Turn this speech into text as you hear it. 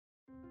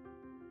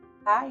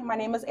Hi, my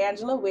name is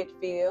Angela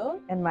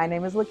Whitfield. And my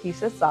name is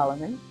Lakeisha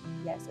Solomon.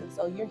 Yes, and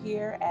so you're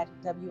here at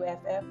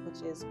WFF,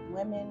 which is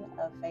Women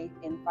of Faith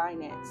in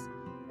Finance.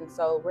 And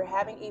so we're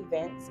having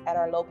events at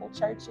our local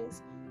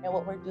churches. And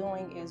what we're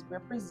doing is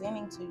we're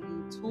presenting to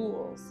you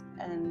tools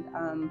and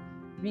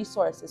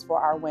resources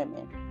for our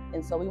women.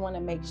 And so we want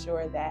to make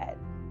sure that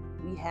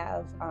we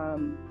have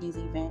these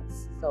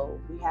events. So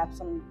we have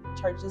some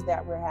churches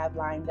that we have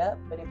lined up,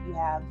 but if you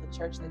have a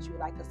church that you would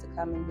like us to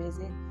come and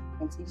visit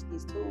and teach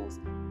these tools,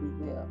 we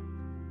will.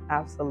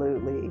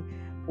 Absolutely.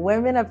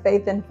 Women of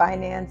Faith in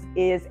Finance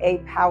is a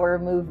power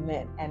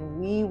movement,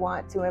 and we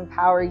want to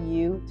empower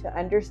you to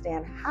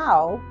understand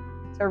how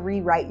to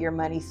rewrite your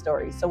money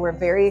story. So we're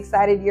very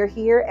excited you're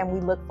here, and we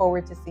look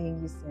forward to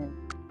seeing you soon.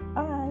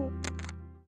 Bye.